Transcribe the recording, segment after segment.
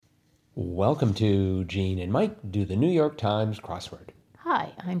Welcome to Gene and Mike do the New York Times crossword.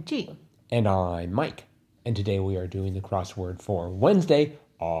 Hi, I'm Jean. And I'm Mike. And today we are doing the crossword for Wednesday,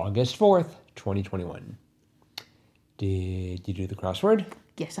 August 4th, 2021. Did you do the crossword?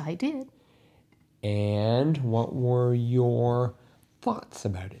 Yes, I did. And what were your thoughts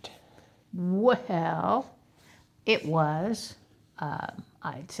about it? Well, it was,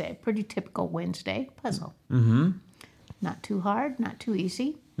 I'd say, a pretty typical Wednesday puzzle. Mm-hmm. Not too hard, not too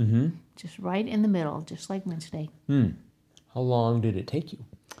easy. Mm-hmm. Just right in the middle, just like Wednesday. How long did it take you?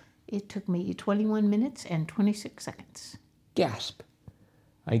 It took me 21 minutes and 26 seconds. Gasp.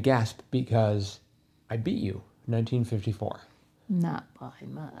 I gasped because I beat you, 1954. Not by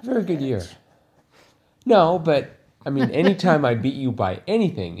much. Very good year. No, but I mean, anytime I beat you by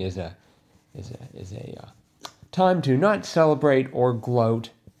anything is a time to not celebrate or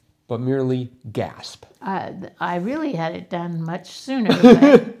gloat, but merely gasp. I really had it done much sooner,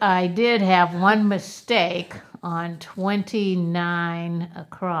 but I did have one mistake on 29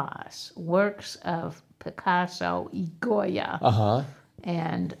 across. Works of Picasso y Goya. Uh-huh.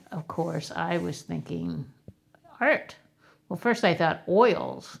 And, of course, I was thinking art. Well, first I thought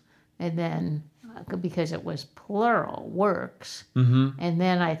oils, and then, because it was plural, works. Mm-hmm. And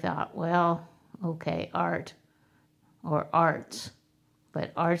then I thought, well, okay, art or arts.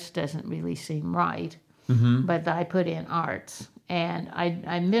 But arts doesn't really seem right. Mm-hmm. But I put in arts. And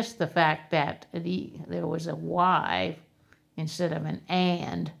I missed the fact that there was a Y instead of an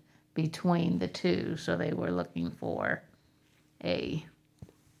and between the two. So they were looking for a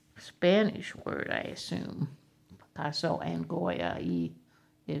Spanish word, I assume. Picasso and Goya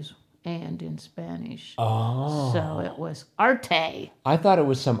is and in Spanish. Oh. So it was arte. I thought it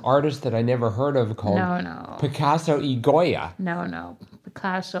was some artist that I never heard of called No. Picasso y Goya. No.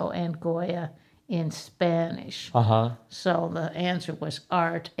 Picasso and Goya in Spanish. Uh-huh. So the answer was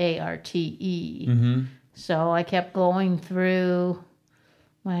art, A-R-T-E. Mm-hmm. So I kept going through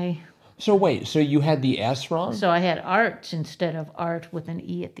my... So wait, so you had the S wrong? So I had arts instead of art with an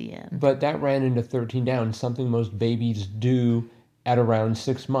E at the end. But that ran into 13 down, something most babies do at around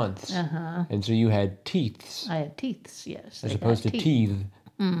 6 months. Uh-huh. And so you had teeths I had teeths, yes. as opposed to teeth.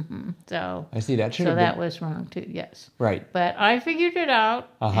 Mm-hmm. So I see that should so have that been was wrong too, yes. right. But I figured it out,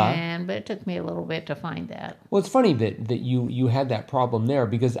 Uh-huh. but it took me a little bit to find that. Well, it's funny that you had that problem there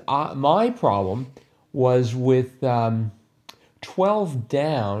because my problem was with 12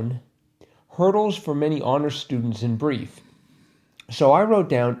 down, hurdles for many honor students in brief. So I wrote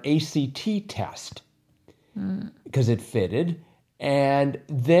down ACT test because it fitted. And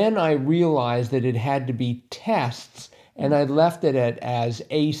then I realized that it had to be tests, and I left it as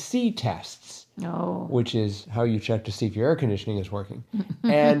AC tests. Oh. Which is how you check to see if your air conditioning is working.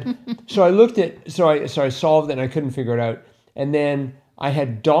 And so I looked at, so I solved it and I couldn't figure it out. And then I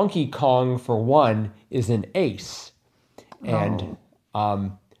had Donkey Kong for one is an ace. And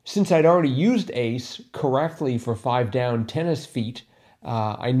since I'd already used ace correctly for 5 down tennis feet,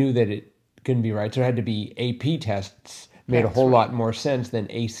 I knew that it couldn't be right. So it had to be AP tests. Made That's a whole right. lot more sense than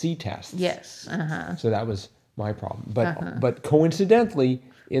AC tests. Yes. Uh-huh. So that was my problem. But coincidentally,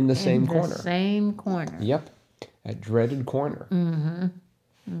 in the same corner. The same corner. Yep, that dreaded corner. Mm-hmm.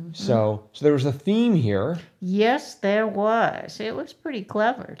 Mm-hmm. So there was a theme here. Yes, there was. It was pretty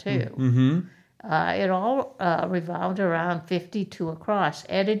clever, too. Mm-hmm. It all revolved around 52 across.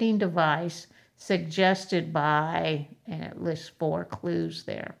 Editing device suggested by, and it lists 4 clues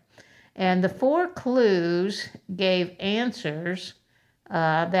there. And the 4 clues gave answers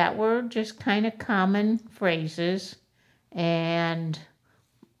that were just kind of common phrases. And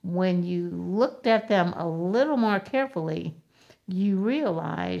when you looked at them a little more carefully, you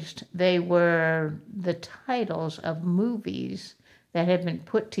realized they were the titles of movies that had been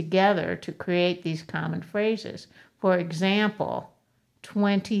put together to create these common phrases. For example,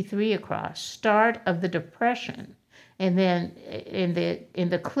 23 across, start of the Depression. And then in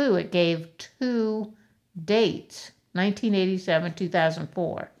the clue, it gave 2 dates, 1987,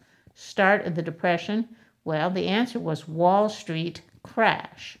 2004. Start of the Depression, well, the answer was Wall Street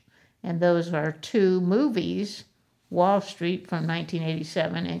Crash. And those are 2 movies, Wall Street from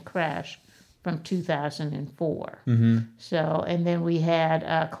 1987 and Crash from 2004. Mm-hmm. So, and then we had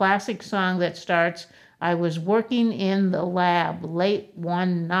a classic song that starts, I was working in the lab late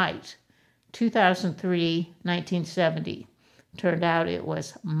one night. 2003, 1970. Turned out it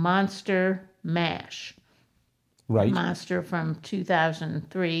was Monster Mash. Right. Monster from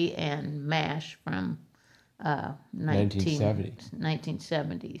 2003 and Mash from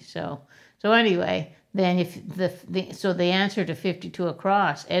 1970. So anyway, then if the answer to 52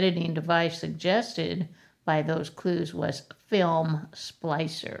 across, editing device suggested by those clues was film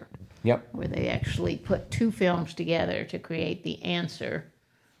splicer. Yep. where they actually put two films together to create the answer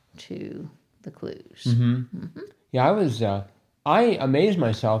to the clues. Yeah, I amazed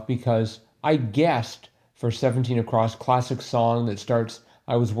myself because I guessed for 17 Across classic song that starts,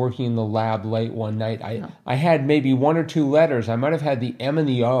 I was working in the lab late one night. I had maybe one or two letters. I might have had the M and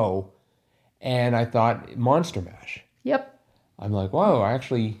the O, and I thought Monster Mash. Yep. I'm like, whoa, I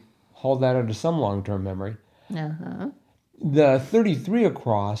actually hauled that out of some long-term memory. Uh-huh. The 33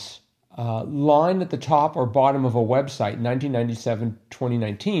 Across line at the top or bottom of a website, 1997,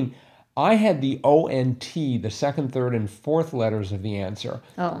 2019, I had the ONT, the second, third, and fourth letters of the answer.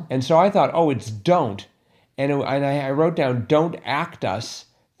 Oh. And so I thought, oh, it's don't. And I wrote down don't act us,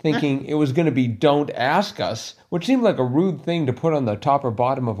 thinking it was going to be don't ask us, which seemed like a rude thing to put on the top or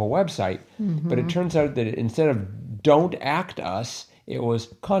bottom of a website. But it turns out that instead of don't act us, it was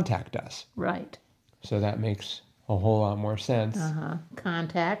contact us. Right. So that makes a whole lot more sense.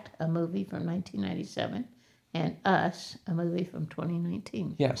 Contact, a movie from 1997, and Us, a movie from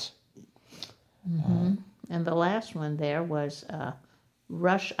 2019. Yes. And the last one there was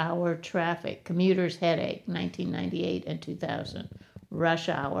Rush Hour Traffic, Commuter's Headache, 1998 and 2000. Rush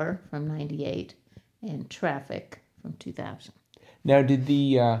Hour from 98 and Traffic from 2000. Now, did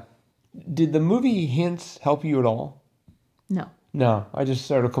the movie hints help you at all? No. No, I just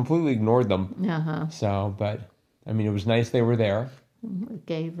sort of completely ignored them. Uh-huh. So, but I mean, it was nice they were there. It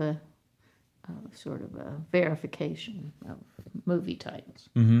gave a sort of a verification of movie titles.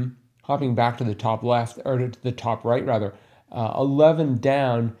 Hopping back to the top left, or to the top right rather, 11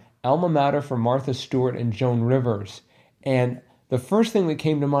 down, Alma Mater for Martha Stewart and Joan Rivers. And the first thing that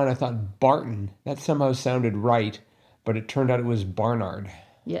came to mind, I thought Barton. That somehow sounded right, but it turned out it was Barnard.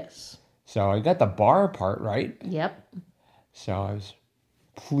 Yes. So I got the bar part right. Yep. So I was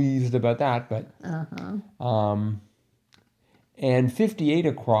pleased about that. But and 58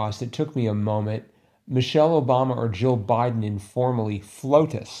 Across, it took me a moment. Michelle Obama or Jill Biden informally,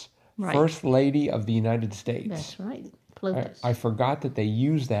 FLOTUS, Right. First Lady of the United States. That's right. Clotus. I forgot that they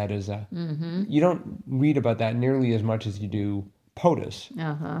use that as a... You don't read about that nearly as much as you do POTUS.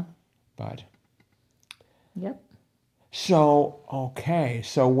 But... Yep. So, okay.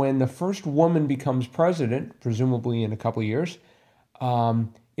 So when the first woman becomes president, presumably in a couple of years,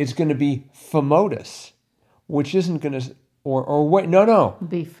 it's going to be FAMOTUS, which isn't going to... Or wait, no.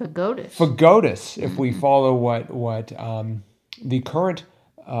 Be Fagotus. Fagotus, if we follow what the current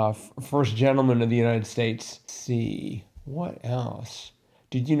first gentleman of the United States. Let's see, what else?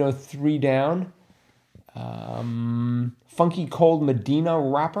 Did you know 3 down? Funky Cold Medina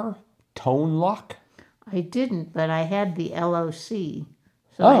rapper, Tone Lock. I didn't, but I had the LOC.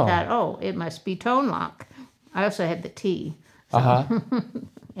 So I thought, it must be Tone Lock. I also had the T. So,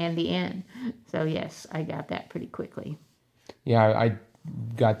 and the N. So yes, I got that pretty quickly. Yeah, I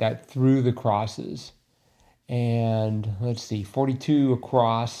got that through the crosses. And let's see, 42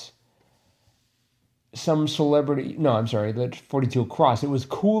 Across. Some celebrity, no, I'm sorry, that's 42 Across. It was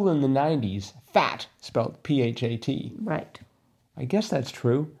cool in the 90s. Fat, spelled P-H-A-T. Right. I guess that's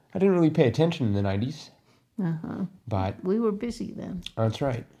true. I didn't really pay attention in the 90s. But We were busy then. that's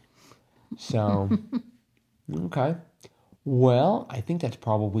right. So, okay. Well, I think that's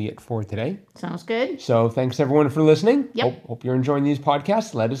probably it for today. Sounds good? So thanks everyone for listening. Yep. Hope you're enjoying these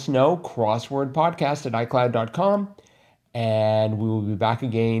podcasts. Let us know, crosswordpodcast@icloud.com. And we will be back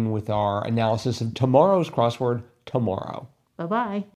again with our analysis of tomorrow's crossword tomorrow. Bye-bye.